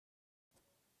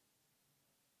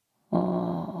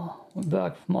we're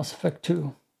back with Mass Effect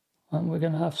 2, and we're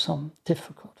gonna have some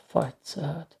difficult fights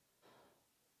ahead.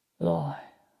 I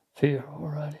fear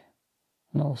already.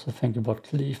 And also think about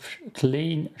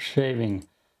clean shaving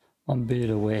my beard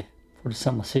away for the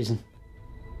summer season.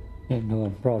 Even though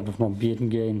I'm proud of my beard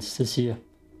gains this year.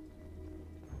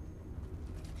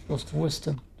 Shows the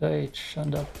wisdom, the age,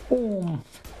 and the boom!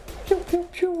 Pew pew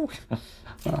pew!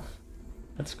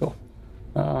 Let's go.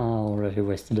 Already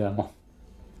wasted ammo.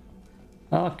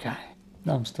 Okay,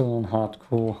 I'm still on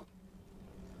hardcore.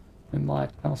 We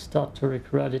might now start to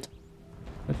regret it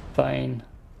with Pain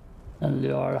and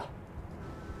Liara.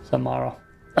 Samara.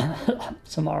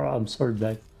 Samara, I'm sorry,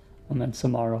 babe. I meant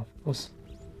Samara, of course.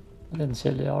 I didn't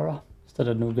say Liara. Is that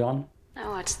a new gun?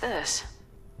 Oh, what's this?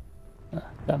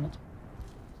 Damn it.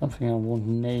 Something I won't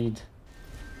need.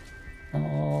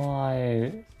 Oh,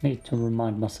 I need to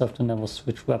remind myself to never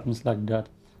switch weapons like that.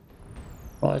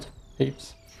 Right,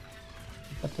 peeps.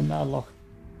 Got the madlock.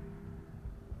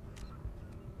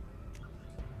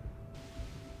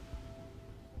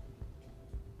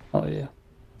 Oh yeah.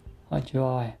 Hide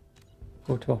your eye.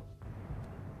 Go to.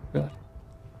 Good.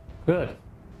 Good.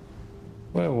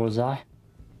 Where was I?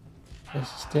 There's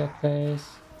a staircase.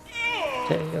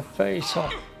 Take your face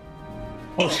off.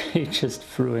 Oh, she just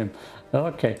threw him.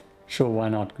 Okay, sure, why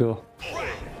not go?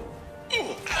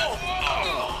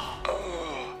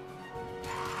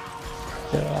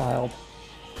 There, I'll help.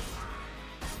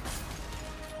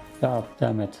 God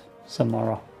damn it,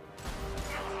 Samara.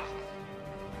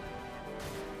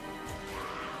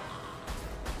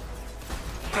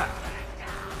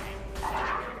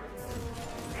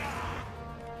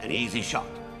 An easy shot.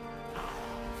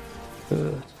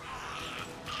 Good.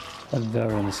 That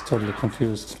Baron is totally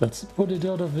confused. Let's put it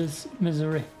out of his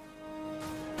misery.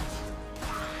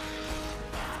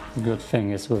 The good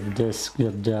thing is with this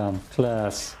goddamn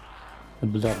class, the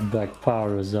blood bag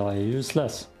pyros are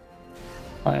useless.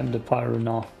 I am the pyro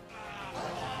now.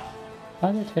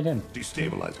 I did hit him.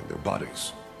 Destabilizing their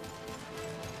bodies.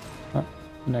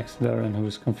 Next Baron who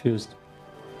is confused.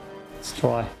 Let's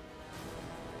try.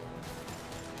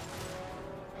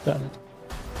 Damn it.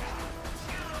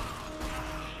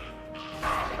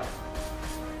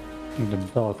 I think the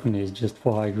balcony is just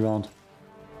for high ground.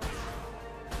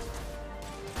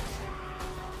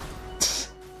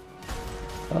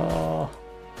 Oh,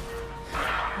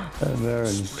 that Baron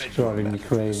is driving me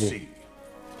crazy.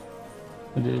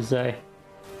 What did you say?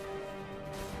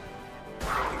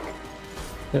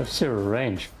 They have zero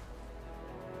range.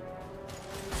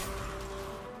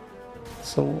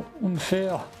 So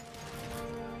unfair.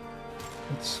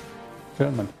 It's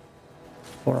German.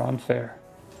 Or unfair.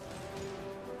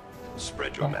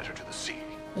 Spread your matter to the sea.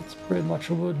 It's pretty much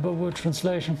a word by word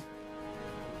translation.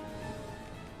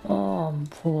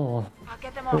 Poor. I'll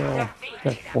get them off their feet.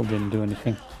 That ball didn't do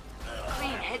anything.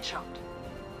 Clean headshot.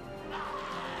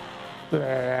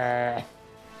 Bleh.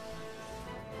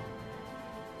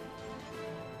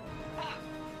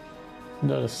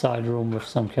 Another side room with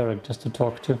some characters to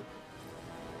talk to.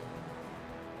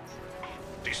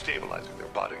 Destabilizing their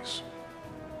bodies.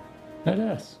 It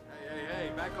is. Hey,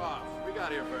 back off. We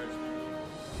got here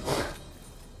first.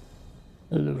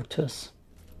 Looters.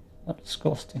 That's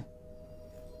disgusting.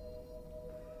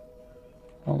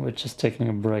 Oh, we're just taking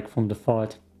a break from the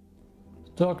fight.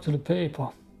 Talk to the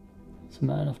people. It's a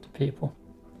man of the people.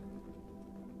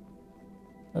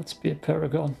 Let's be a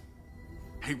paragon.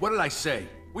 Hey, what did I say?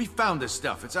 We found this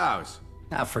stuff. It's ours.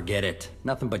 Ah, forget it.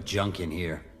 Nothing but junk in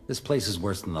here. This place is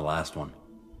worse than the last one.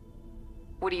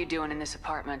 What are you doing in this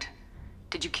apartment?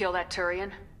 Did you kill that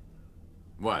Turian?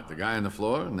 What, the guy on the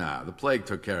floor? Nah, the plague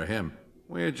took care of him.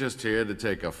 We're just here to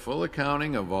take a full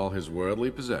accounting of all his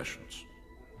worldly possessions.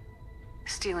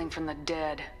 Stealing from the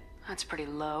dead. That's pretty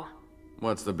low.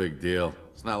 What's the big deal?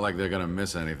 It's not like they're gonna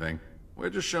miss anything. We're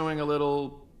just showing a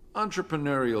little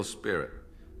entrepreneurial spirit.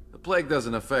 The plague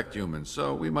doesn't affect humans,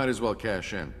 so we might as well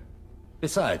cash in.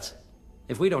 Besides,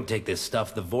 if we don't take this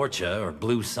stuff, the Vorcha or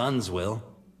Blue Suns will.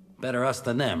 Better us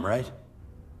than them, right?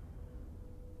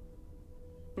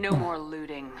 No more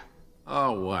looting.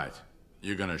 Oh, what?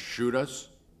 You gonna shoot us?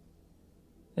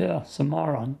 Yeah,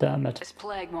 Samara, damn it. This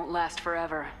plague won't last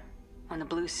forever. When the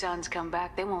Blue Suns come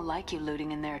back, they won't like you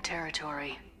looting in their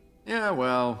territory. Yeah,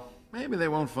 well, maybe they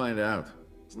won't find out.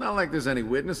 It's not like there's any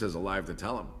witnesses alive to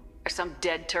tell them. Are some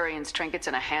dead Turian's trinkets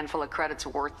and a handful of credits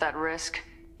worth that risk?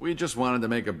 We just wanted to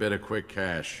make a bit of quick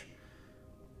cash.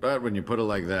 But when you put it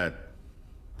like that,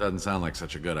 doesn't sound like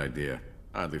such a good idea.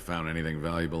 Hardly found anything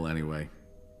valuable anyway.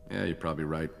 Yeah, you're probably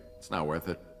right. It's not worth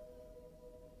it.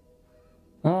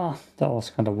 Ah, that was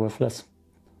kind of worthless.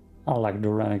 I like the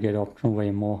renegade option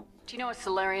way more. Do you know a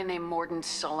Solarian named Mordin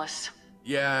Solus?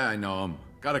 Yeah, I know him.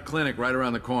 Got a clinic right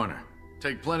around the corner.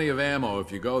 Take plenty of ammo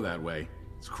if you go that way.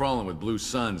 It's crawling with blue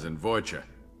suns and Vorcha.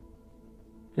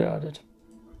 Got it.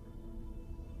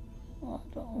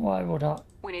 Why would I?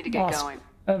 We need to get ask going.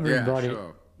 Everybody Yeah,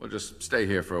 sure. We'll just stay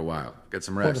here for a while. Get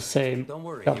some for the rest. same. Don't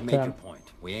worry, you made your goddamn point.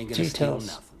 We ain't gonna steal details.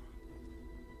 nothing.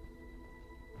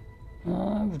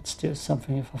 I would steal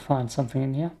something if I find something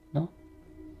in here. No?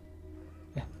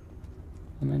 Yeah.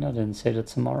 I mean, I didn't say that,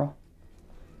 Samara.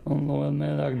 Oh, Lord,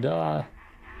 may I die.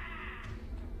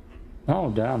 Oh,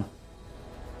 damn.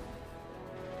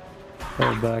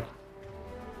 Go back.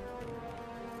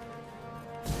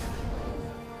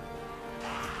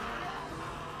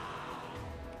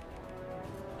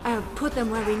 I'll put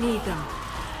them where we need them.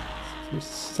 This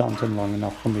sounded long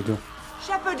enough for me to.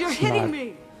 Shepard, you're Snipe. hitting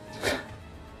me!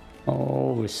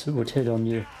 Oh, we would hit on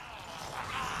you.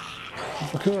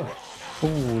 Oh,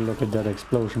 look at that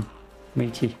explosion.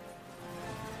 Meaty.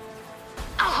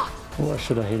 What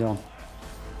should I hit on?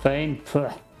 Feint. Puh.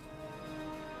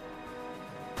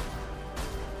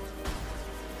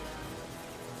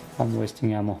 I'm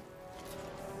wasting ammo.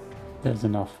 There's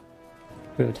enough.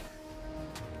 Good.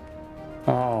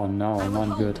 Oh no,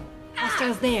 not good.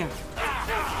 Hostiles there.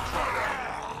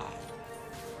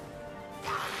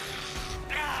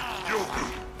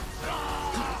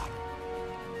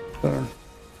 Burn.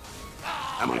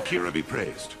 Amakira be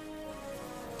praised.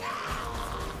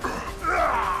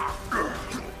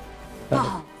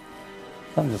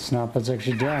 And the sniper's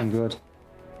actually damn good.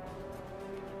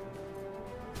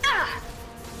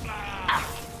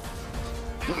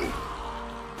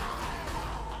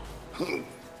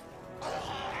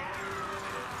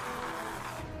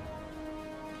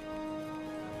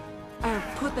 I'll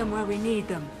put them where we need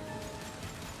them.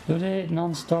 Do they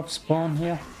non-stop spawn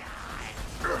here?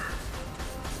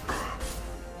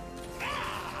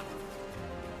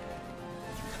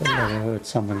 I feel like I heard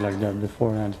something like that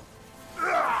beforehand.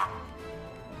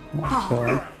 My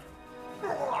God.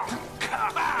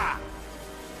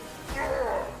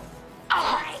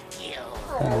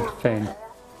 And Fane.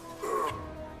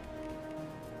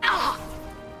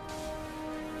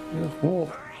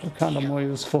 Whoa, they're kind of more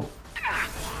useful.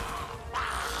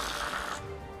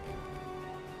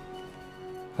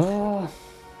 Oh.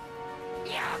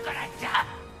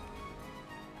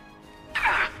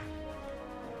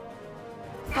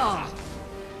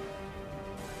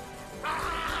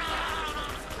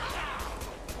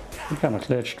 You kind of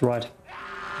glitched, right?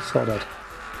 I saw that.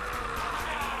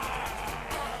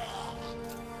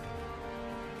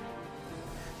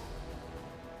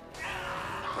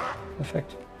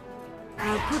 Perfect.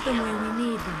 I'll put them where we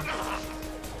need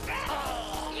them.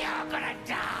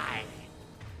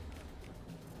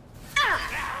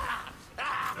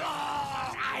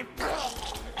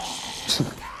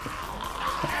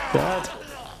 That.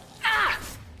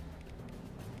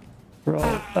 Bro, Put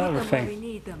them where we everything.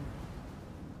 need them.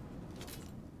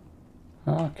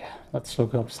 Okay, let's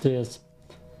look upstairs.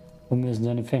 If we missed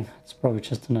anything, it's probably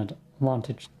just an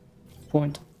advantage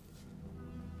point.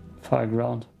 Fire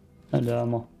ground and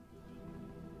armor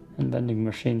and vending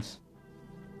machines.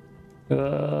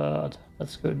 Good.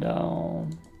 Let's go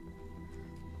down.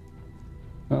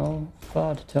 No,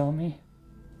 far to tell me.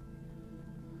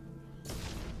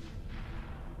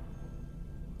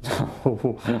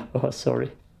 Oh,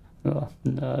 sorry. Oh,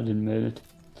 no, I didn't mean it.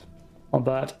 My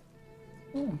bad.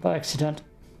 By accident.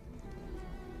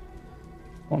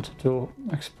 Wanted to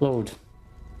explode.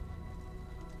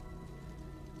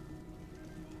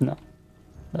 No,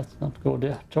 let's not go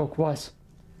there. Joke-wise.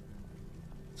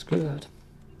 It's good.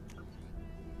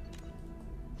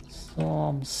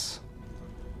 Storms.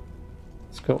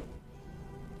 Let's go.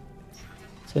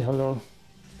 Say hello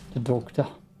to the doctor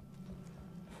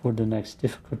for the next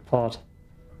difficult part,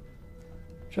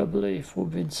 which I believe will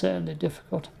be insanely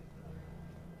difficult.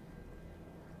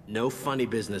 No funny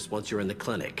business once you're in the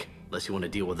clinic, unless you want to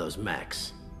deal with those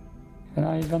mechs. Can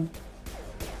I even?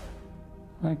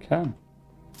 I can.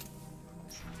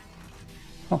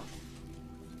 Oh,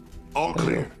 All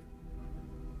clear.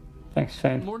 thanks,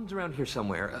 Fane. Mordin's around here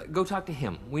somewhere. Go talk to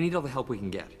him. We need all the help we can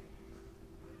get.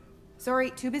 Sorry,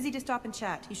 too busy to stop and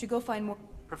chat. You should go find more.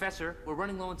 Professor, we're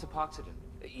running low on Suboxidin.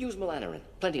 Use melanorin.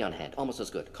 Plenty on hand. Almost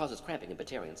as good. Causes cramping in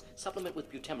Batarians. Supplement with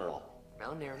butemerol.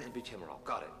 Malnarin and butemerol.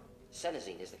 Got it.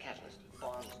 Senesine is the catalyst.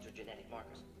 Bonds to genetic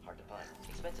markers. Hard to find.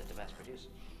 Expensive to mass produce.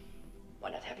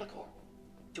 Why not Heplicor?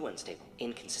 Too unstable.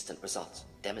 Inconsistent results.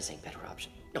 Demazine better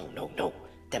option. No.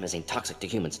 Demazine toxic to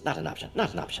humans. Not an option.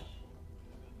 Not an option.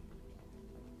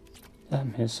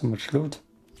 Damn, here's so much loot.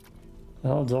 The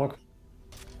hell, dog.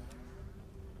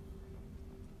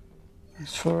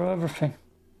 It's for everything.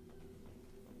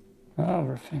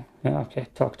 Everything. Yeah, okay,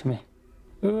 talk to me.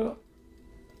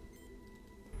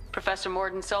 Professor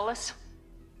Mordin Solus?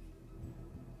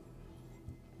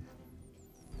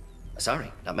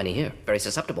 Sorry, not many here. Very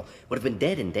susceptible. Would have been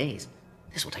dead in days.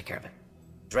 This will take care of it.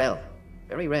 Drell.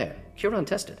 Very rare. Cure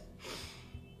untested.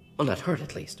 Well, not hurt,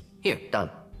 at least. Here, done.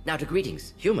 Now to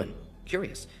greetings. Human.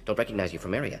 Curious. Don't recognize you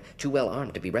from Aria. Too well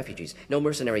armed to be refugees. No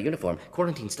mercenary uniform.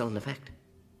 Quarantine still in effect.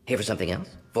 Here for something else?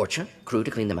 Vorcha? Crew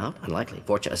to clean them out? Unlikely.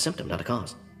 Vorcha a symptom, not a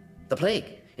cause. The plague.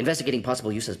 Investigating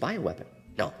possible use as bioweapon.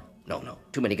 No.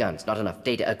 Too many guns. Not enough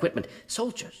data, equipment.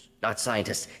 Soldiers. Not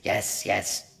scientists.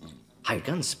 Yes. Hired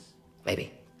guns.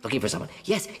 Maybe. Looking for someone.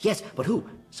 Yes, but who?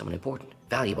 Someone important,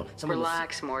 valuable, someone.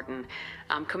 Relax, Mordin.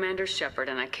 I'm Commander Shepard,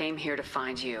 and I came here to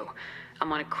find you.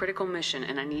 I'm on a critical mission,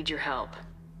 and I need your help.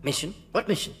 Mission? What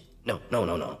mission? No.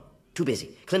 Too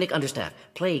busy. Clinic understaffed.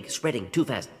 Plague spreading too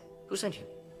fast. Who sent you?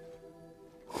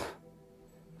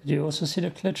 Did you also see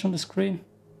the glitch on the screen?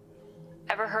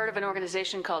 Ever heard of an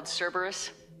organization called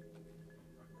Cerberus?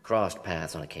 Crossed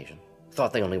paths on occasion.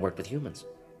 Thought they only worked with humans.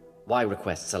 Why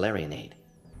request Salarian aid?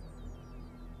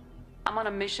 I'm on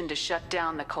a mission to shut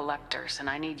down the Collectors, and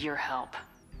I need your help.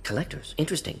 Collectors?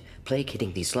 Interesting. Plague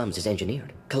hitting these slums is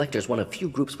engineered. Collectors one of few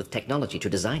groups with technology to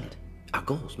design it. Our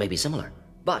goals may be similar.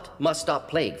 But must stop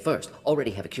plague first.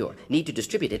 Already have a cure. Need to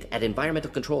distribute it at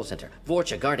Environmental Control Center.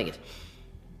 Vorcha guarding it.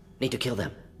 Need to kill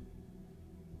them.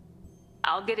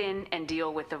 I'll get in and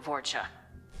deal with the Vorcha.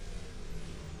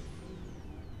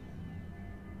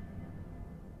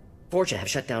 Vorcha have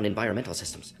shut down environmental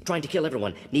systems. Trying to kill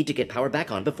everyone. Need to get power back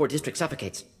on before district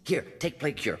suffocates. Here, take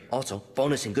plague cure. Also,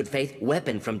 bonus in good faith,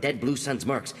 weapon from dead Blue Sun's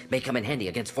mercs. May come in handy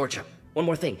against Vorcha. One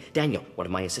more thing. Daniel, one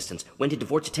of my assistants, went into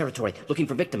Vorcha territory looking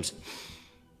for victims.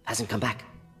 Hasn't come back.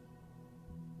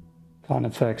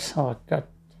 Carnifex. Oh, God.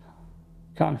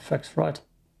 Carnifex, right.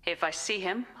 If I see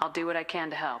him, I'll do what I can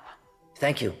to help.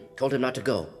 Thank you. Told him not to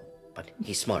go. But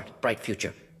he's smart. Bright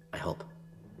future. I hope.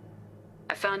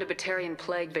 I found a Batarian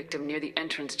plague victim near the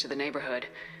entrance to the neighborhood.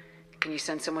 Can you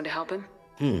send someone to help him?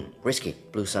 Risky.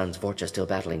 Blue Sun's Vorcha still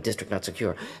battling. District not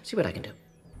secure. See what I can do.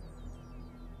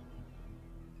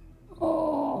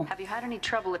 Oh. Have you had any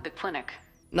trouble at the clinic?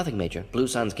 Nothing major. Blue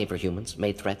Suns came for humans,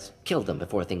 made threats, killed them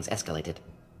before things escalated.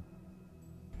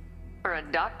 For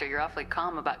a doctor, you're awfully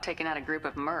calm about taking out a group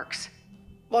of mercs.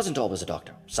 Wasn't always a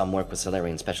doctor. Some work with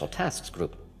Salarian Special Tasks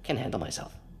Group. Can handle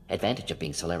myself. Advantage of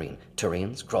being Salarian.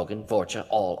 Turians, Krogan, Vorcha,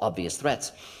 all obvious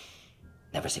threats.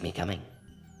 Never see me coming.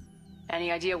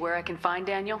 Any idea where I can find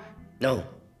Daniel? No.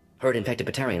 Heard infected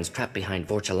Batarians trapped behind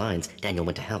Vorcha lines. Daniel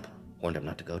went to help. Warned him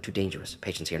not to go. Too dangerous.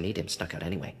 Patients here need him. Snuck out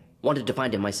anyway. Wanted to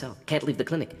find him myself. Can't leave the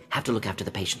clinic. Have to look after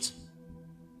the patients.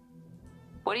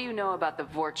 What do you know about the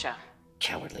Vorcha?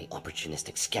 Cowardly,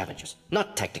 opportunistic scavengers.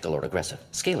 Not tactical or aggressive.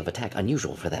 Scale of attack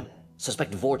unusual for them.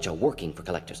 Suspect Vorcha working for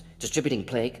Collectors. Distributing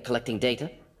plague, collecting data.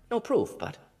 No proof,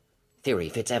 but theory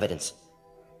fits evidence.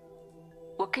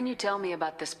 What can you tell me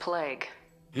about this plague?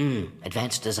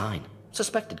 Advanced design.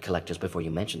 Suspected Collectors before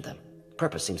you mentioned them.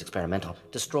 Purpose seems experimental.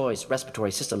 Destroys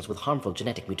respiratory systems with harmful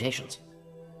genetic mutations.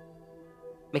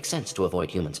 Makes sense to avoid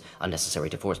humans. Unnecessary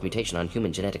to force mutation on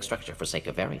human genetic structure for sake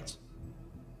of variance.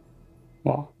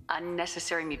 What?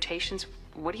 Unnecessary mutations?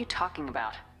 What are you talking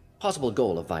about? Possible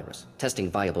goal of virus.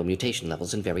 Testing viable mutation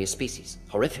levels in various species.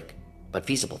 Horrific, but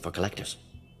feasible for Collectors.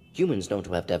 Humans known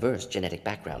to have diverse genetic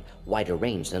background, wider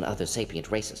range than other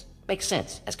sapient races. Makes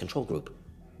sense as control group.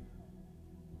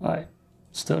 I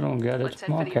still don't get it. Let's head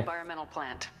for the environmental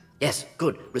plant. Yes,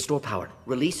 good. Restore power.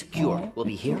 Release cure. We'll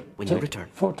be here when you return.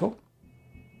 Photo.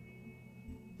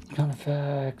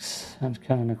 Carnifex and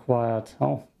Canon acquired.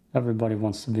 Oh, everybody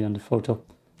wants to be on the photo.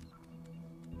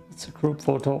 It's a group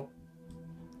photo.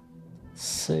 Let's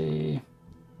see.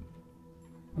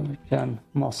 We can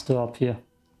muster up here.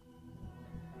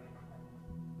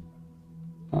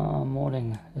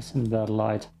 Morning is in bad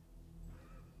light.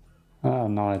 Oh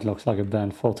no, it looks like a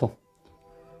banned photo.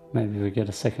 Maybe we get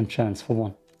a second chance for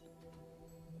one.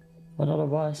 But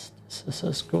otherwise, this is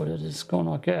as good as it's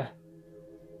gonna get.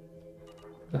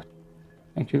 Good.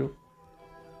 Thank you,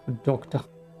 good doctor.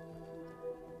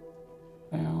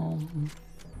 Did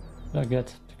I get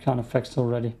the Carnifex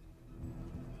already?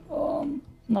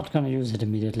 Not gonna use it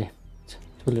immediately.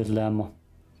 Too little ammo.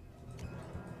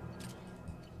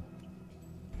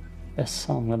 Yes,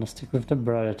 I'm gonna stick with the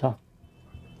Predator.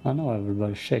 I know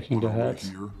everybody's shaking their heads.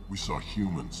 Here, we saw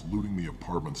humans looting the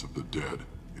apartments of the dead.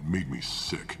 It made me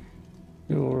sick.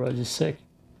 You're already sick.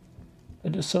 I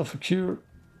deserve a cure.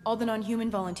 All the non-human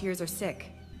volunteers are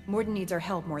sick. Mordin needs our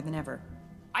help more than ever.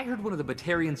 I heard one of the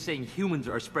Batarians saying humans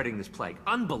are spreading this plague.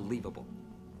 Unbelievable.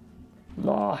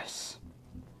 Lies.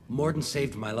 Mordin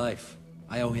saved my life.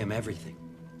 I owe him everything.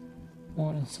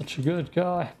 Mordin's such a good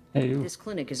guy. Hey, you. This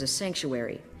clinic is a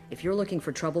sanctuary. If you're looking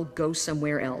for trouble, go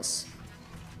somewhere else.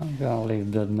 I'm gonna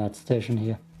leave the med station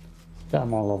here.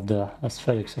 Damn, all of the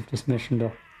aesthetics of this mission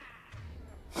though.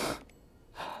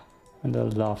 And the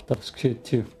laughter was cute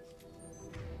too.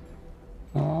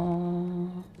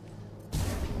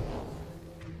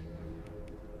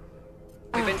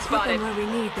 We've been Put spotted. them where we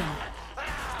need them.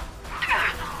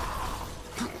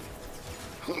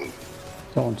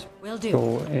 Don't Will do.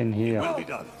 go in here. Will be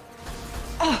done.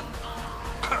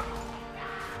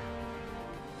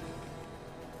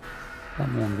 I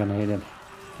mean, I'm gonna hit him.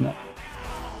 No.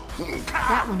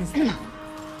 That one is there.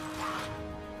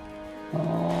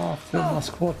 Oh, I feel my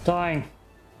squad dying.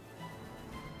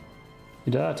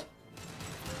 You dead?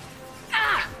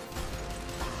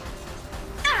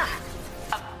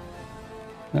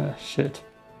 Shit.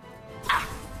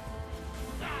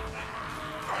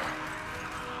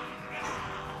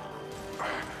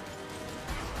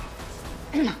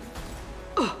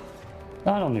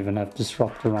 I don't even have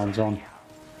disruptor rounds on.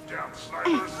 Damn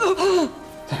snipers.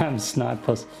 Damn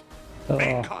snipers.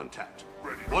 Make contact.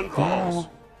 One falls.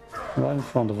 Right in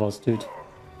front of us, dude.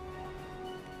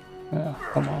 Yeah,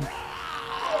 come on.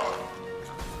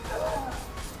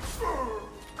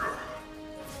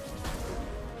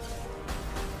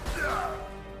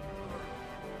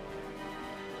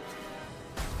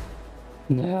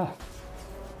 Yeah.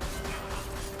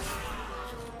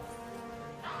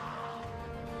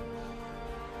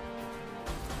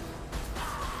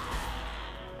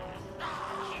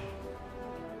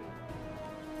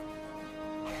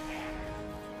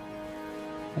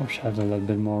 I wish I had a little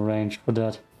bit more range for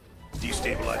that.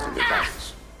 Destabilizing the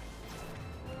balance.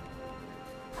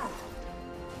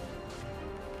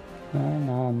 No,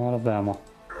 I'm out of ammo.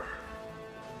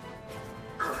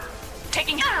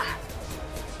 Taking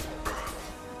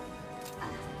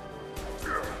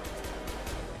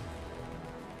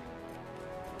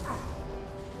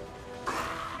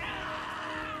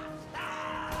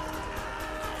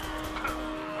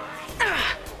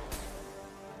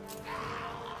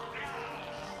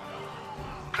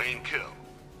Clean kill.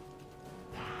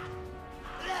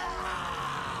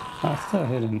 I still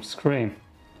hear him scream.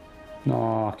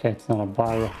 No, okay, it's not a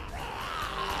bio.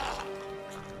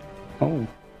 Oh.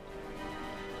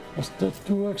 Does that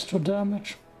do extra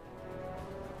damage?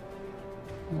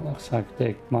 Looks like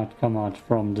they might come out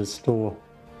from this door.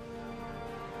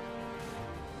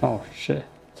 Oh shit.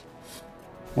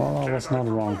 Well, I was not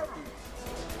wrong.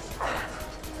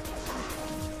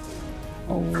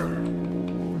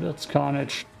 Oh, that's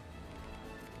carnage.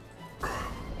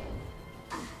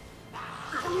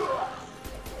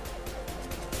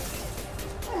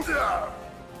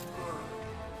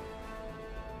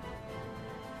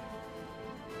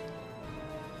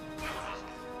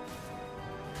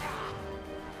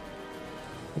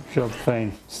 Good job,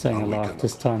 Fane, staying alive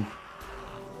this time.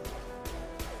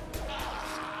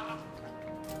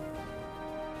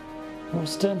 I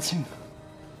was dancing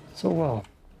so well.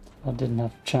 I didn't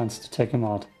have a chance to take him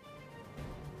out.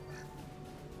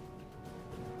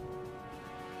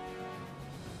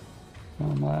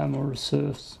 Oh, my ammo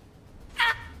reserves.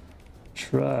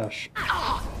 Trash.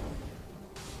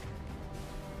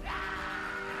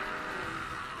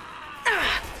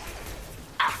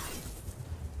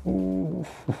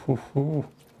 Ooh,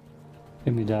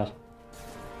 give me that.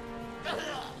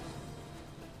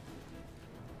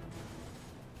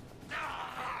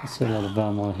 Let's a lot of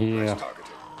ammo here.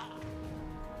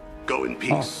 Go in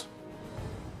peace.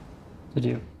 Oh. Did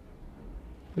you?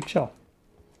 Good job.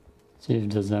 See if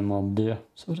there's ammo up there,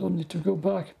 so I don't need to go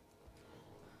back.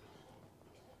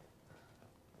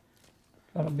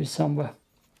 Gotta be somewhere.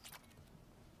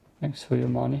 Thanks for your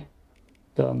money,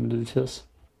 dumb looters.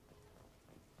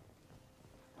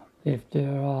 If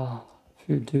there are a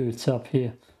few dudes up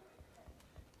here,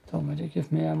 tell me to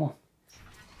give me ammo.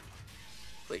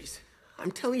 Please,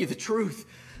 I'm telling you the truth.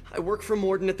 I work for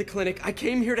Mordin at the clinic. I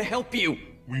came here to help you.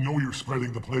 We know you're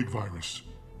spreading the plague virus.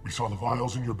 We saw the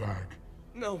vials in your bag.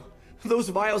 No, those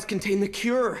vials contain the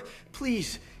cure.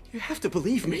 Please, you have to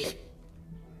believe me.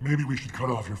 Maybe we should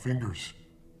cut off your fingers.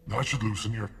 That should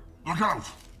loosen your... Look out!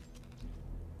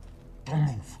 Don't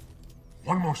move.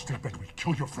 One more step and we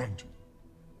kill your friend.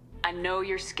 I know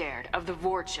you're scared of the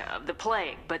Vorcha, of the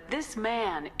plague, but this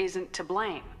man isn't to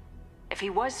blame. If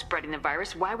he was spreading the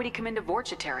virus, why would he come into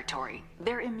Vorcha territory?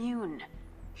 They're immune.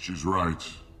 She's right.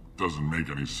 Doesn't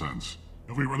make any sense.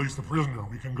 If we release the prisoner,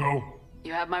 we can go.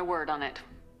 You have my word on it.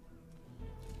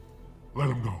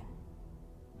 Let him go.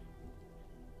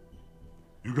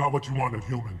 You got what you wanted,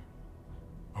 human.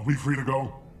 Are we free to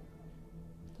go?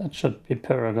 That should be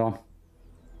Paragon.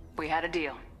 We had a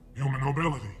deal. Human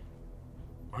nobility.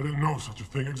 I didn't know such a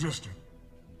thing existed.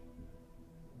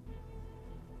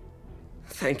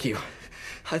 Thank you.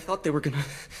 I thought they were gonna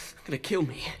kill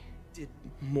me. Did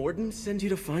Mordin send you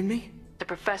to find me? The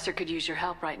professor could use your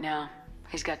help right now.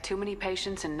 He's got too many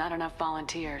patients and not enough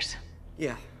volunteers.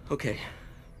 Yeah, okay.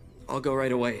 I'll go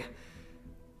right away.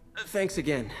 Thanks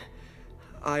again.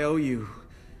 I owe you...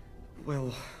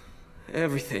 well,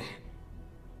 everything.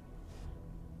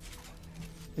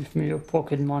 Give me your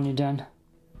pocket money then.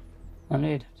 I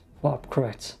need it for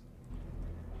upgrades.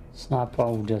 Sniper,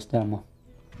 oh, just ammo.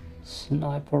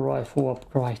 Sniper rifle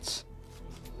upgrades.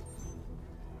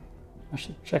 I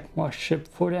should check my ship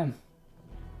for them.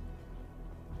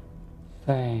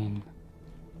 Fame.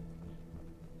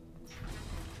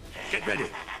 Get ready.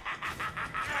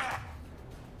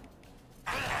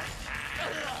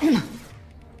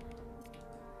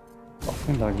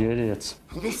 Fucking like idiots.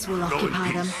 This will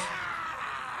occupy them.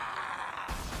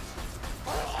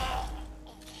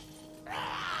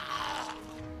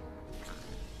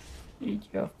 Eat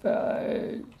your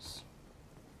face.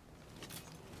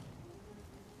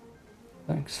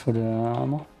 Thanks for the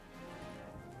armor.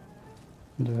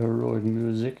 The heroic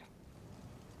music.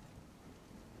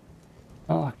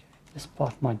 Oh, okay. This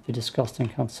part might be disgusting,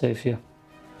 can't save here.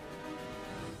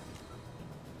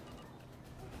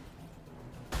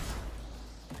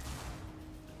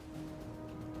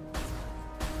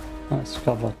 Nice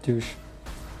cover, douche.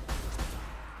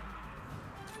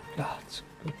 God, it's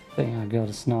a good thing I got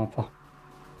a sniper.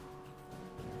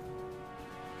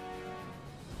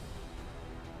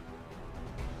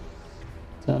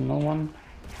 Is there no one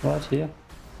right here?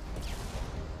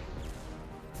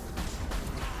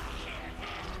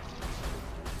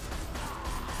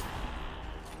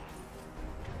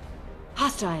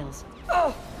 Hostiles.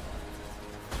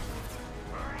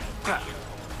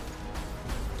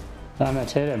 Damn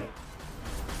it, hit him.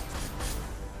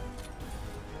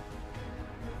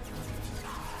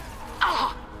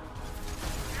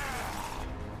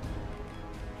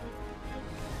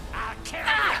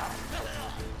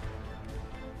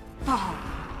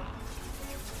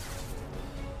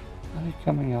 Are they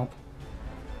coming up?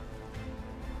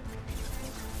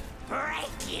 Break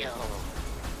you.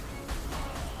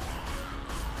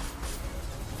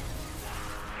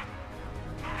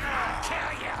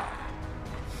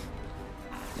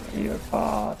 You're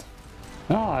part.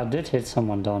 No, I did hit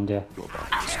someone down there.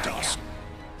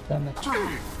 Damn it.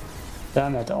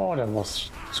 Damn it. Oh, that was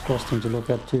disgusting to look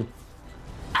at too.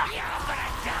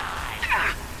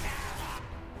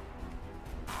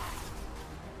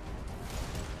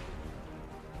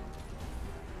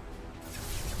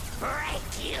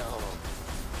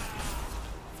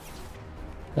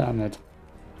 Damn it.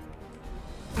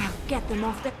 I'll get them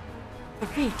off their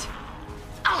feet.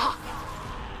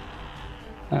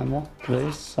 Ammo,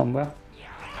 please, somewhere.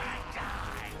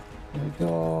 There we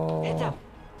go.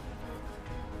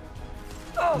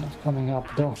 Not coming up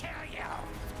though.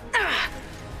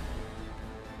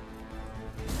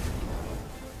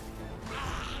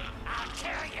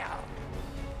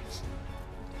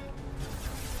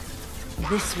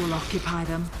 This will occupy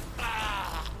them.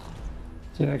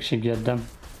 To actually get them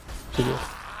to this.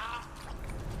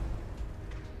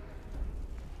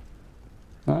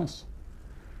 Nice.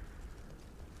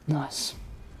 Nice.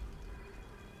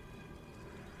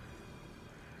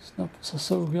 Snappers are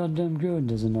so goddamn good.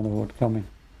 There's another word coming.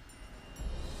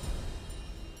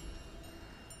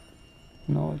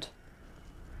 Know it.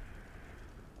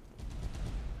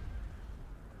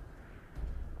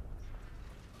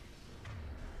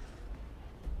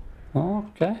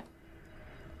 Okay.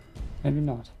 Maybe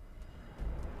not.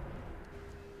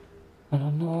 I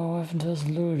don't know if there's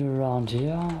loot around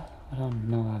here. I don't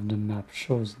know if the map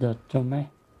shows that to me.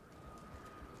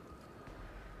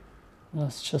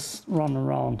 Let's just run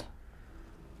around.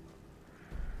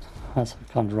 I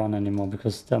can't run anymore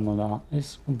because stamina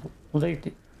is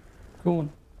completely gone.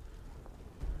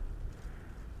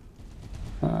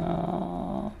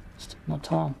 Still more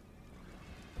time.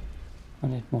 I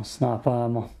need more sniper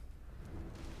ammo.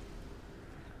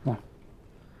 Come on.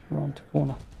 Around the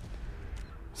corner.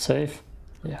 Safe?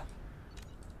 Yeah.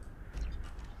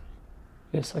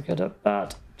 Guess I get a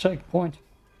bad checkpoint.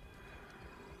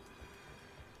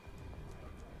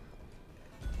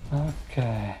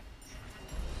 Okay.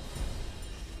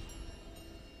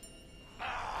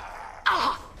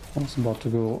 I was about to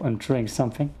go and drink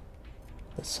something,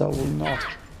 so I will not.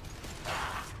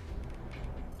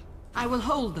 I will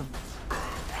hold them.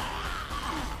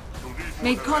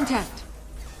 Made contact.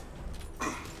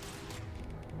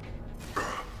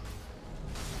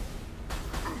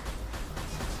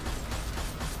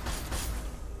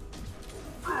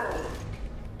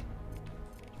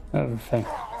 Everything.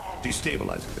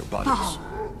 Destabilizing their bodies.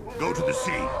 Go to the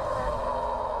sea.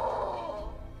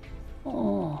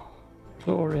 Oh,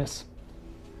 glorious.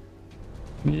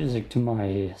 Music to my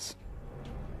ears.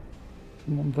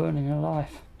 Someone burning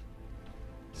alive.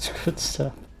 It's good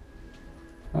stuff.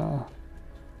 Ah.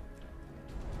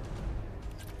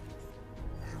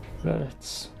 But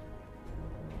it's...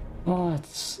 Oh,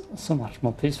 it's so much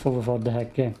more peaceful without the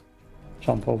hack game.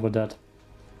 Jump over that.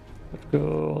 Good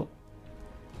girl.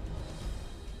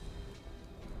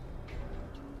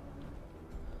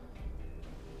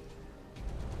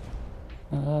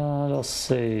 Let's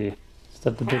see. Is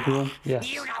that the big room? Yes.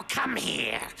 You don't come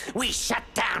here. We shut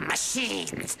down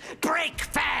machines, break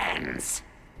fans.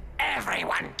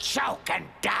 Everyone choke and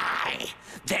die.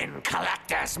 Then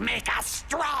collectors make us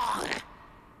strong.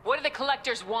 What do the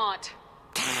collectors want?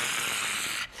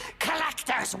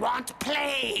 Collectors want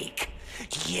plague.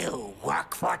 You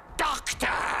work for Doctor.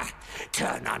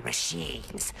 Turn on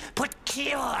machines. Put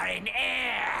cure in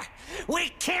air. We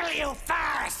kill you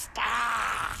first.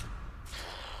 Ah!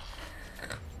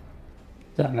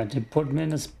 Damn it, you put me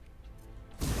in a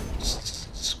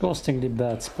disgustingly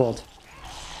bad spot.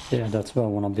 Yeah, that's where I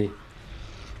wanna be.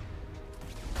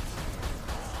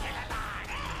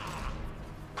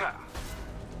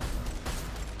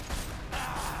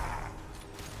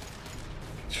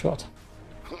 Shot.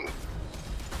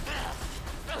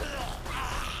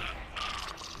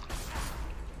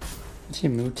 Did he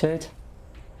mutate?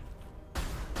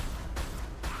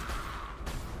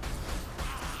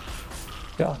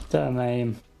 God damn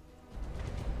aim.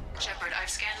 Shepard, I've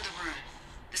scanned the room.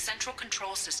 The central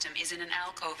control system is in an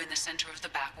alcove in the center of the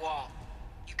back wall.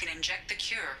 You can inject the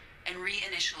cure and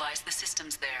reinitialize the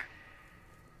systems there.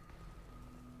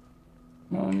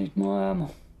 No, I need more ammo.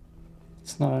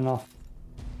 It's not enough.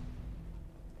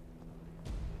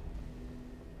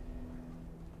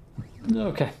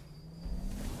 Okay.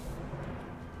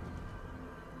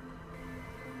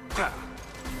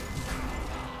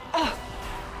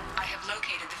 I have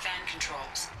located the fan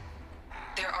controls.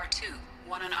 There are two,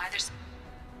 one on either side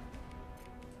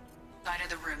of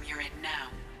the room you're in now.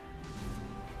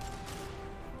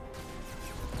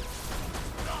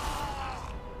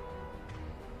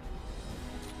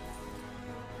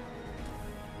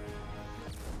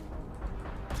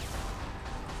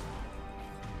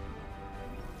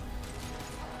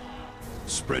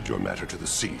 Spread your matter to the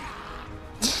sea.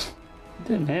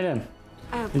 Didn't hit him.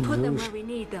 I'll put them where we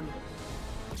need them.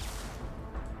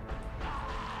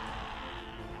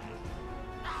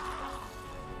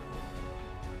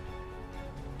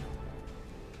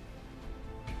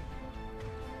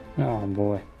 Oh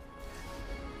boy.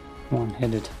 Come on,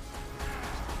 hit it.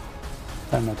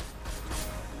 Damn it.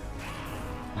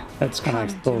 That's gonna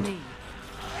explode.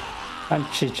 And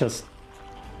she just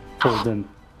pulled him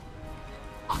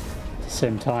at the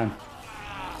same time.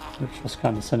 Which was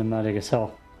kind of cinematic as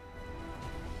hell.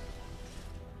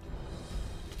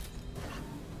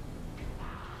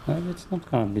 Maybe it's not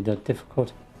gonna be that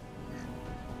difficult.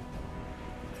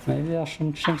 Maybe I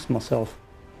shouldn't jinx myself.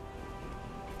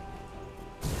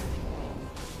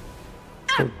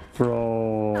 Good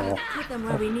throw. Put them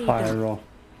where we need Pyro. them.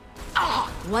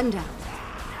 One down.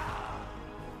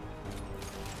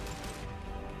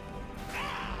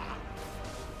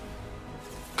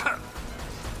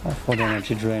 I thought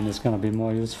energy drain is gonna be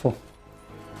more useful.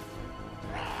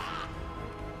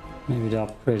 Maybe the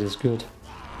upgrade is good.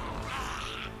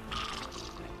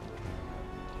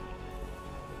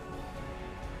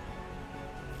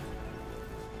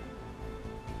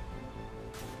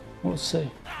 We'll see.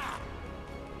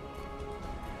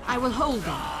 I will hold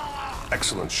them.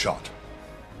 Excellent shot.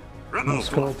 No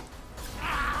scope.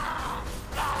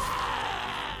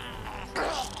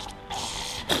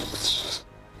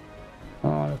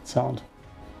 Oh, that sound.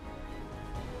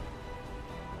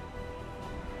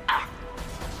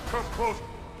 Come close.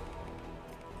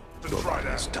 Let's try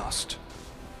this dust.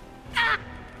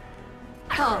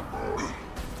 Come.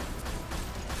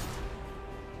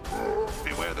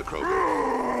 Beware the crow.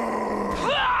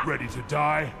 Ready to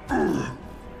die?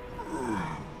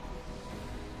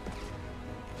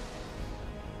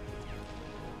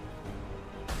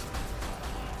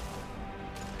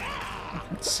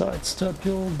 Sidestep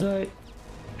you all day.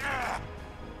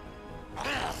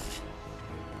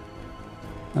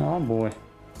 Oh boy.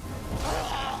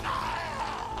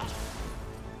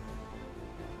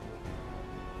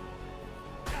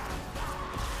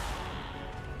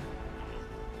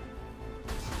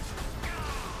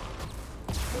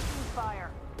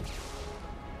 Fire.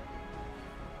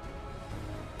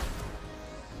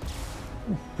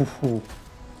 Ooh.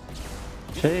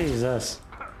 Jesus.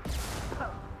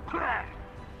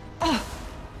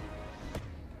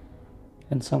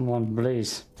 Can someone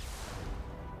please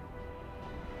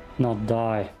not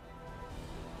die?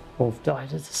 Both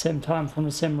died at the same time from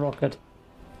the same rocket.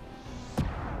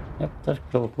 Yep,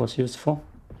 that cloak was useful.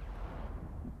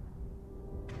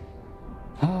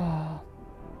 Ah.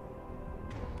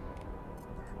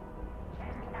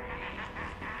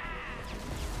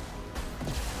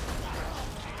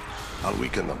 I'll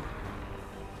weaken them.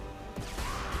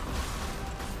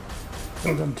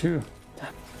 Kill them too.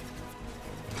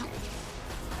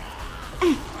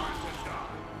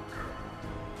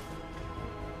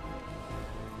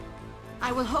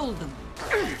 I will hold them.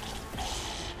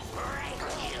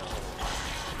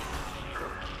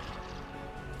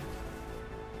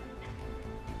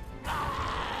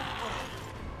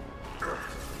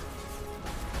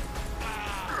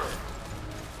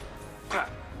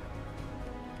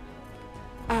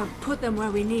 I'll put them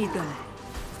where we need them.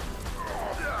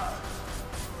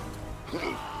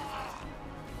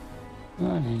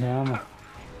 I need ammo.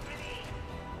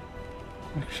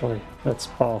 Actually, let's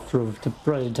power through with the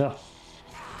Predator.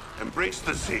 Embrace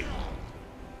the sea.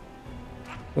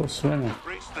 Go swimming.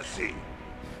 Embrace the sea.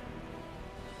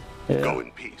 Yeah. Go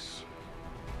in peace.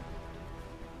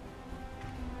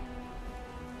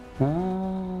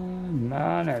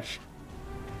 Managed.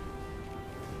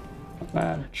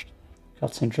 Managed.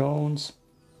 Cutscene drones.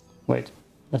 Wait,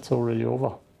 that's already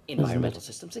over. Environmental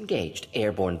systems engaged.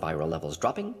 Airborne viral levels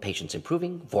dropping. Patients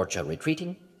improving. Vorcha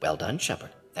retreating. Well done,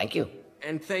 Shepard. Thank you.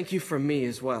 And thank you from me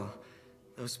as well.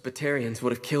 Those Batarians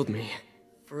would have killed me.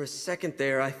 For a second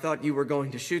there, I thought you were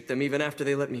going to shoot them even after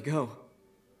they let me go.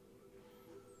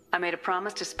 I made a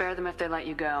promise to spare them if they let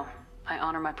you go. I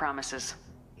honor my promises.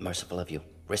 Merciful of you.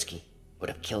 Risky. Would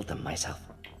have killed them myself.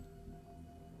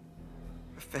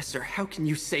 Professor, how can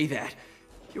you say that?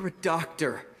 You're a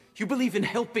doctor. You believe in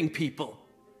helping people.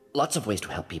 Lots of ways to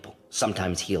help people.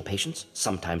 Sometimes heal patients,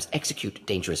 sometimes execute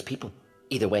dangerous people.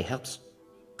 Either way helps.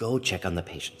 Go check on the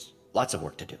patients. Lots of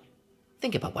work to do.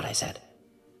 Think about what I said.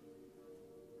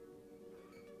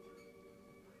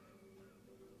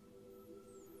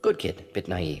 Good kid, bit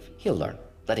naive. He'll learn.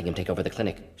 Letting him take over the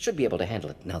clinic. Should be able to handle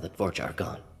it now that Vorcha are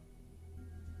gone.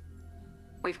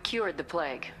 We've cured the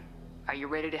plague. Are you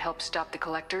ready to help stop the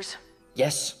collectors?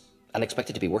 Yes.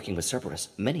 Unexpected to be working with Cerberus.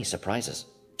 Many surprises.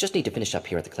 Just need to finish up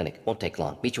here at the clinic. Won't take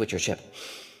long. Meet you at your ship.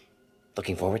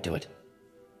 Looking forward to it.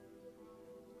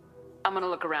 I'm gonna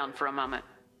look around for a moment.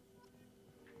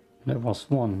 There was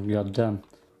one, goddamn.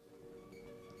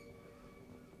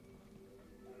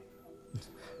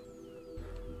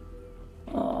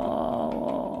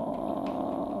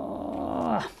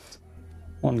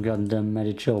 One goddamn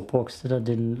ME2 box that I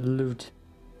didn't loot.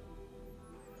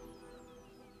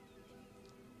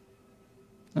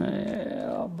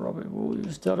 Yeah, probably will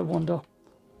use the other one though.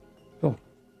 Go.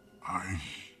 I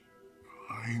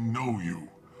know you.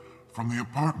 From the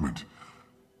apartment.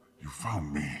 You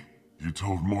found me. You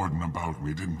told Mordin about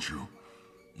me, didn't you?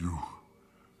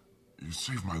 You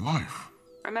saved my life.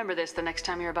 Remember this the next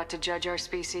time you're about to judge our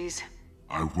species.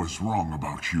 I was wrong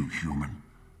about you, human.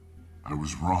 I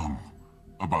was wrong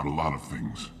about a lot of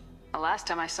things. The last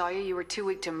time I saw you, you were too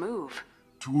weak to move.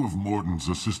 2 of Mordin's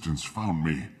assistants found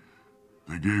me.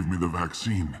 They gave me the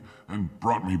vaccine and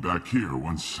brought me back here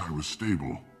once I was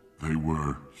stable. They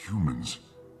were humans,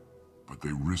 but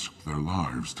they risked their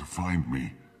lives to find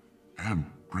me and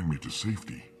bring me to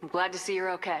safety. I'm glad to see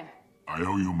you're okay. I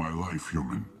owe you my life,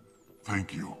 human.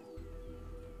 Thank you.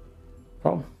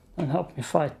 Come and help me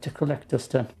fight the collectors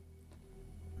then.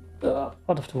 Out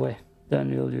of the way.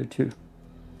 Daniel, you too.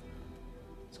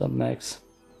 Some Max.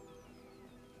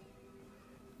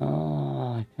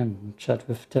 I can chat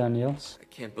with Daniels. I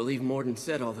can't believe Mordin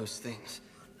said all those things.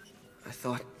 I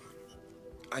thought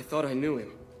I knew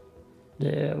him.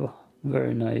 They were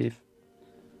very naive.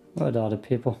 Where are the other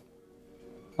people?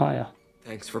 Aria.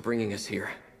 Thanks for bringing us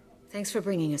here. Thanks for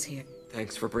bringing us here.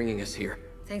 Thanks for bringing us here.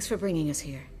 Thanks for bringing us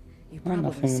here. You probably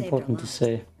Nothing saved important our to lives.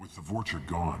 say. With the Vorcha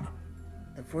gone.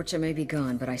 The Vorcha may be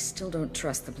gone, but I still don't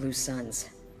trust the Blue Suns.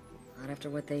 Not after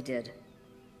what they did.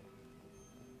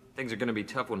 Things are gonna be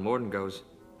tough when Mordin goes.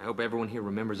 I hope everyone here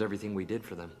remembers everything we did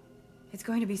for them. It's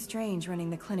going to be strange running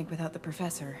the clinic without the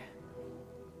professor.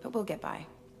 But we'll get by.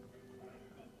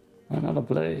 Another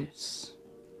place.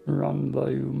 Run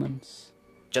by humans.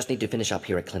 Just need to finish up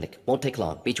here at clinic. Won't take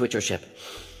long. Meet you at your ship.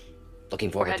 Looking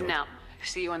We're forward to heading it. out.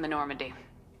 See you in the Normandy.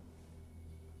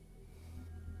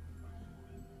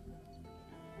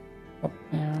 Up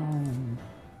down.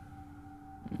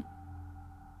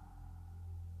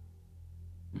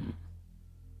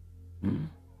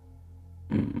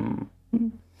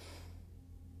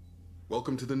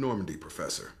 Welcome to the Normandy,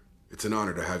 Professor. It's an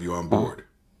honor to have you on board.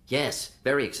 Yes,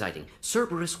 very exciting.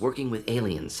 Cerberus working with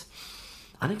aliens.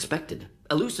 Unexpected.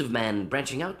 Elusive man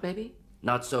branching out, maybe?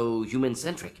 Not so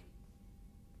human-centric.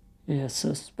 Yes,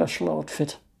 a special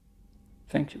outfit.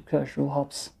 Thank you, Casual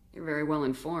Hops. You're very well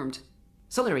informed.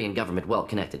 Solarian government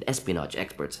well-connected espionage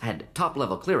experts had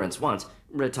top-level clearance once,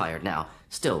 retired now.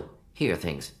 Still, hear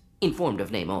things. Informed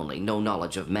of name only, no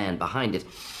knowledge of man behind it.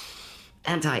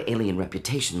 Anti-alien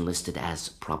reputation listed as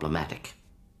problematic.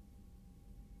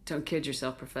 Don't kid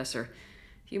yourself, Professor.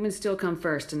 Humans still come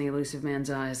first in the elusive man's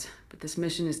eyes, but this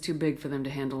mission is too big for them to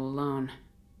handle alone.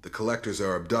 The Collectors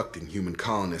are abducting human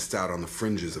colonists out on the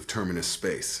fringes of terminus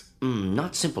space.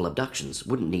 Not simple abductions.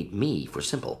 Wouldn't need me for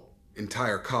simple.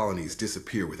 Entire colonies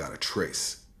disappear without a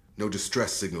trace. No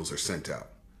distress signals are sent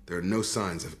out. There are no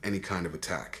signs of any kind of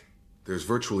attack. There's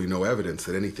virtually no evidence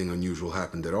that anything unusual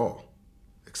happened at all,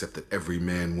 except that every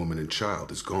man, woman, and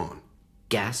child is gone.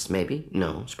 Gas, maybe?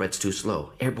 No, spreads too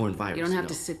slow. Airborne virus, You don't have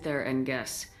to sit there and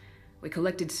guess. We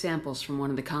collected samples from one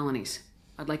of the colonies.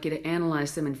 I'd like you to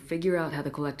analyze them and figure out how the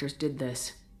Collectors did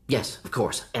this. Yes, of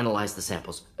course. Analyze the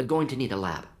samples. Going to need a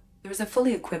lab. There is a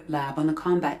fully equipped lab on the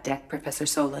combat deck, Professor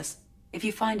Solis. If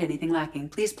you find anything lacking,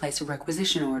 please place a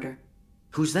requisition order.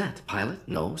 Who's that? Pilot?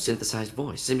 No. Synthesized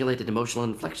voice. Simulated emotional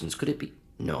inflections. Could it be?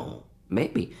 No.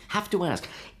 Maybe. Have to ask.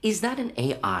 Is that an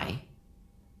AI?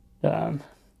 Damn.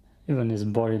 Even his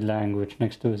body language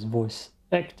next to his voice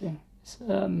acting is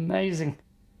amazing.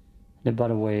 They, by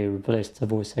the way, replaced the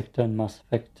voice actor in Mass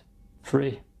Effect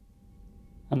 3.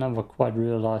 I never quite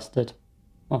realized it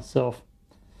myself.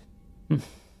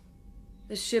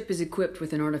 This ship is equipped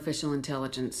with an artificial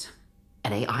intelligence.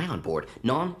 An AI on board.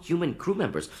 Non-human crew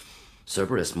members.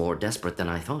 Cerberus more desperate than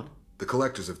I thought. The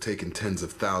Collectors have taken tens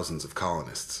of thousands of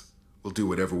colonists. We'll do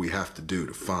whatever we have to do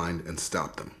to find and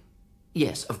stop them.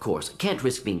 Yes, of course. Can't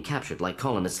risk being captured like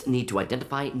colonists. Need to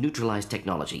identify, neutralize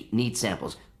technology. Need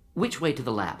samples. Which way to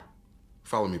the lab?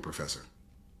 Follow me, Professor.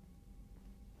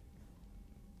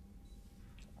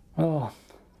 Oh.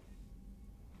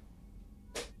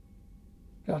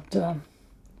 Goddamn.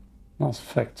 Mass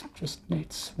Effect just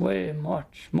needs way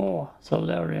much more.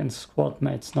 Solarian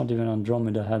Squadmates, not even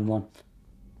Andromeda had one.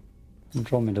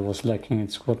 Andromeda was lacking in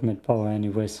Squadmate power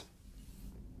anyways.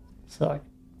 It's like,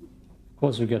 of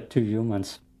course we get 2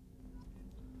 humans.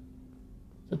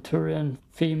 The Turian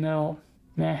female,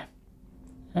 meh.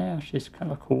 Yeah, she's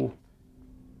kinda cool.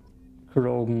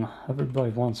 Krogan,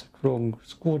 everybody wants a Krogan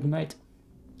Squadmate.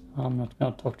 I'm not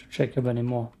gonna talk to Jacob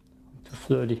anymore. I'm too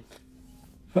flirty.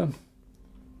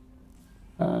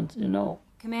 And you know.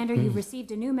 Commander, you've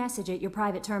received a new message at your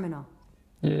private terminal.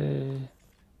 Yeah.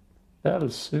 Battle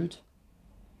suit.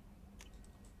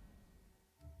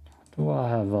 Do I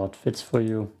have outfits for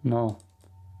you? No.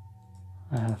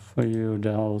 I have for you,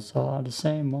 those are the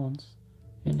same ones.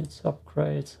 In its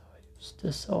upgrades, I used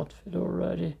this outfit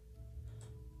already.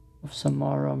 Of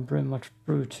Samara, I'm pretty much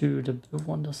through too. The blue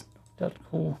one doesn't look that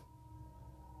cool.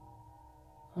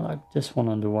 I like this one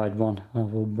and the white one. I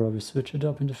will probably switch it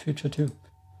up in the future too.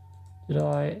 Did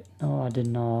I? No, I did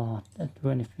not do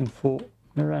anything for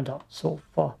Miranda so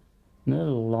far.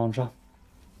 Middle launcher.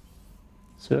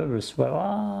 Service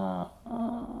well.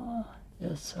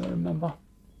 Yes, I remember.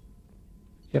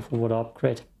 Careful what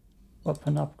upgrade.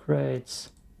 Weapon upgrades.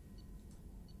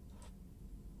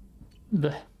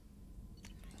 Blech.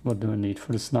 What do I need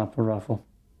for the sniper rifle?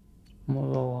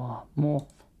 More.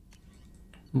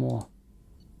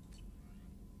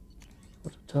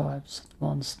 Prototypes,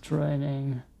 advanced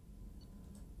training.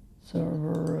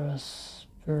 Cerberus,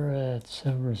 spirit,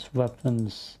 Cerberus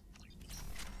weapons.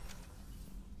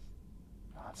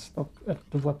 Let's look at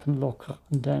the weapon locker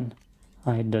and then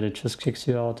I hate that it just kicks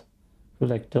you out.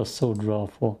 Collector Sodra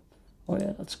for. Oh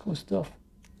yeah, that's cool stuff.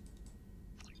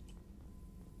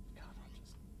 God, I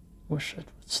just wish it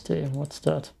would stay. What's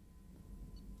that?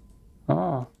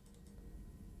 Ah.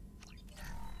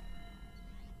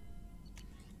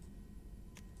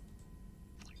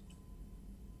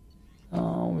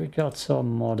 Oh, we got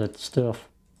some modded stuff.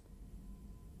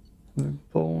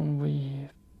 Bone weave.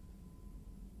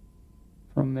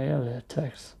 From melee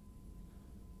attacks.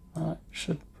 I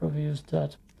should probably use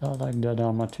that. I like that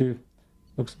armor too.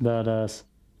 Looks badass.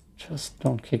 Just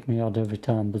don't kick me out every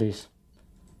time, please.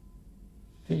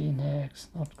 Phoenix,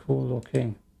 not cool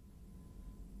looking.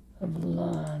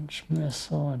 Avalanche,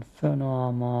 missile, inferno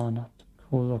armor, not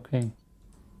cool looking.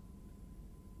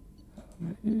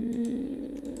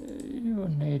 You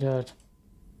need it.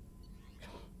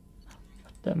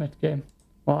 God damn it, game.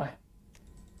 Why?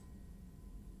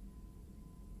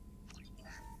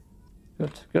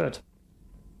 Good.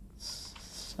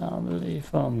 I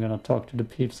believe I'm gonna talk to the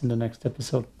peeps in the next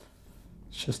episode.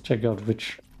 Let's just check out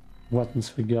which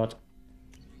weapons we got.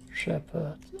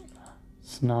 Shepard,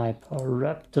 sniper,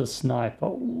 raptor sniper.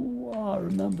 Ooh, I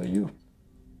remember you.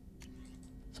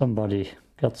 Somebody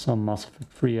got some Mass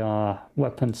Effect 3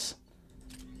 weapons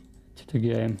to the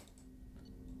game.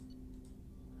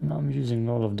 And I'm using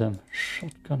all of them.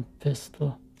 Shotgun,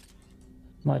 pistol.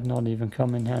 Might not even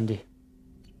come in handy.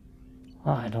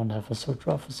 I don't have a sword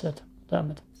rifle set.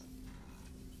 Damn it.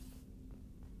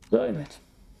 Damn it.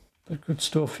 But good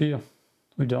stuff here.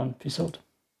 We're done. Peace out.